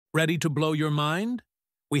Ready to blow your mind?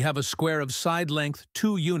 We have a square of side length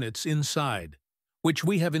 2 units inside, which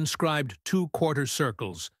we have inscribed 2 quarter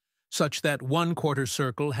circles, such that one quarter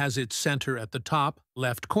circle has its center at the top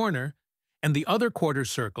left corner, and the other quarter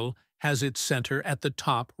circle has its center at the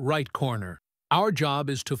top right corner. Our job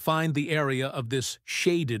is to find the area of this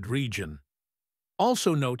shaded region.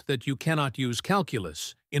 Also note that you cannot use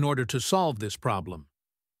calculus in order to solve this problem.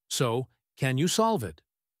 So, can you solve it?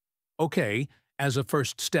 Okay, as a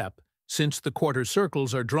first step, since the quarter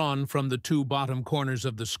circles are drawn from the 2 bottom corners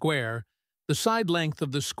of the square, the side length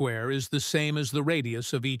of the square is the same as the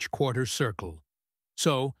radius of each quarter circle.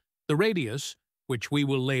 So, the radius, which we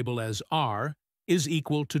will label as r, is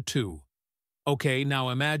equal to 2. Okay, now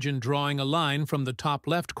imagine drawing a line from the top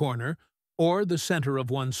left corner, or the center of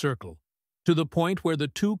one circle, to the point where the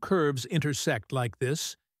 2 curves intersect like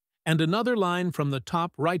this, and another line from the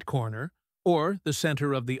top right corner, or the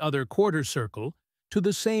center of the other quarter circle, to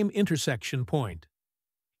the same intersection point.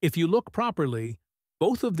 If you look properly,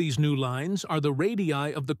 both of these new lines are the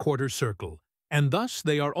radii of the quarter circle, and thus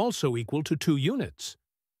they are also equal to 2 units.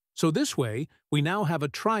 So this way, we now have a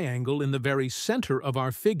triangle in the very center of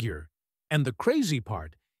our figure, and the crazy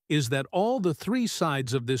part is that all the 3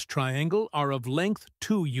 sides of this triangle are of length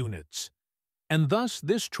 2 units, and thus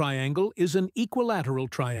this triangle is an equilateral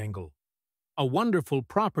triangle. A wonderful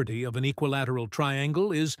property of an equilateral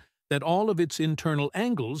triangle is that all of its internal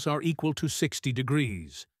angles are equal to 60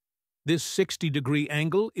 degrees. This 60-degree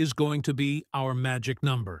angle is going to be our magic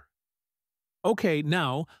number. Okay,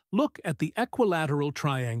 now look at the equilateral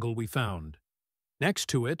triangle we found. Next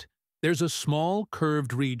to it, there's a small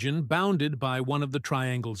curved region bounded by one of the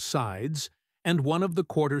triangle's sides and one of the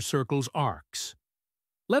quarter circle's arcs.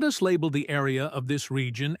 Let us label the area of this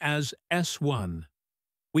region as S1.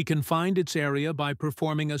 We can find its area by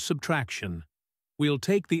performing a subtraction. We'll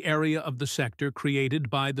take the area of the sector created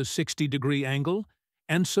by the 60-degree angle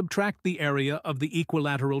and subtract the area of the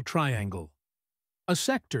equilateral triangle. A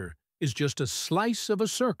sector is just a slice of a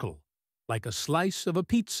circle, like a slice of a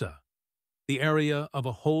pizza. The area of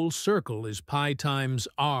a whole circle is pi times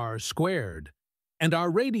r squared, and our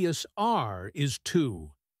radius r is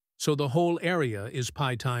 2, so the whole area is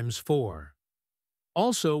pi times 4.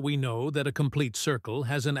 Also, we know that a complete circle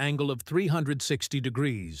has an angle of 360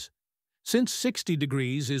 degrees. Since 60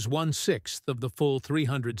 degrees is 1/6 of the full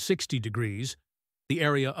 360 degrees, the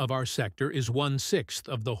area of our sector is 1/6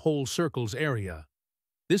 of the whole circle's area.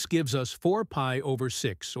 This gives us 4 pi over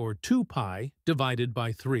 6, or 2 pi, divided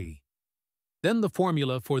by 3. Then the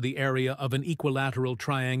formula for the area of an equilateral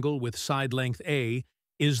triangle with side length a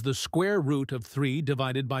is the square root of 3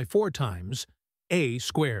 divided by 4 times a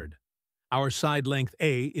squared. Our side length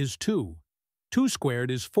a is 2. 2 squared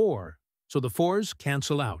is 4, so the 4's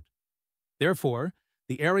cancel out. Therefore,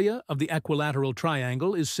 the area of the equilateral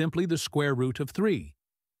triangle is simply the square root of 3.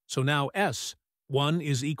 So now S1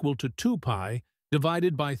 is equal to 2 pi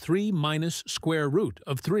divided by 3 minus square root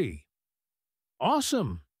of 3.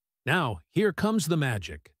 Awesome! Now, here comes the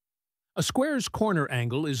magic. A square's corner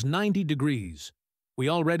angle is 90 degrees. We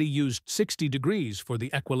already used 60 degrees for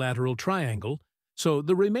the equilateral triangle, so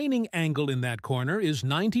the remaining angle in that corner is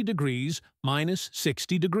 90 degrees minus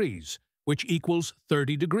 60 degrees, which equals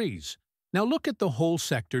 30 degrees. Now look at the whole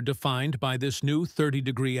sector defined by this new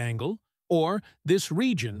 30-degree angle, or this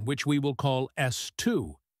region which we will call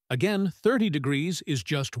S2. Again, 30 degrees is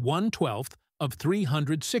just 1/12 of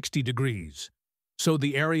 360 degrees. So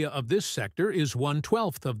the area of this sector is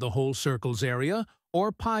 1/12 of the whole circle's area,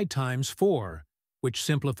 or pi times 4, which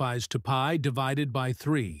simplifies to pi divided by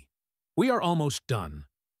 3. We are almost done.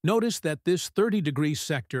 Notice that this 30-degree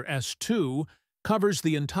sector S2 covers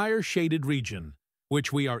the entire shaded region,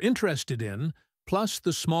 which we are interested in, plus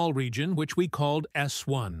the small region which we called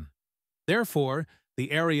S1. Therefore,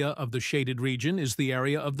 the area of the shaded region is the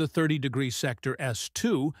area of the 30-degree sector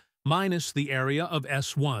S2 minus the area of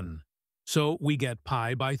S1. So we get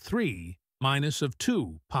pi by 3 minus of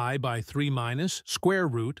 2, pi by 3 minus square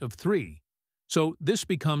root of 3. So this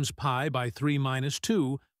becomes pi by 3 minus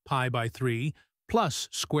 2, pi by 3, plus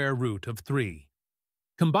square root of 3.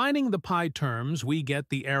 Combining the pi terms, we get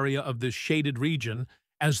the area of this shaded region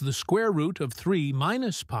as the square root of 3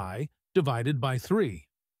 minus pi divided by 3.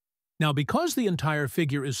 Now, because the entire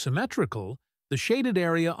figure is symmetrical, the shaded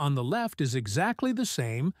area on the left is exactly the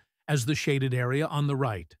same as the shaded area on the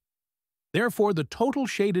right. Therefore, the total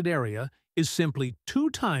shaded area is simply 2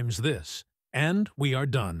 times this, and we are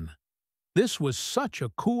done. This was such a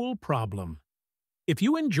cool problem. If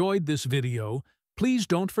you enjoyed this video, please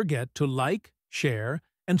don't forget to like, share,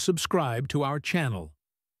 and subscribe to our channel.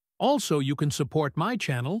 Also, you can support my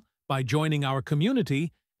channel by joining our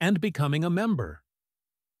community and becoming a member.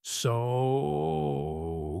 So,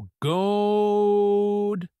 go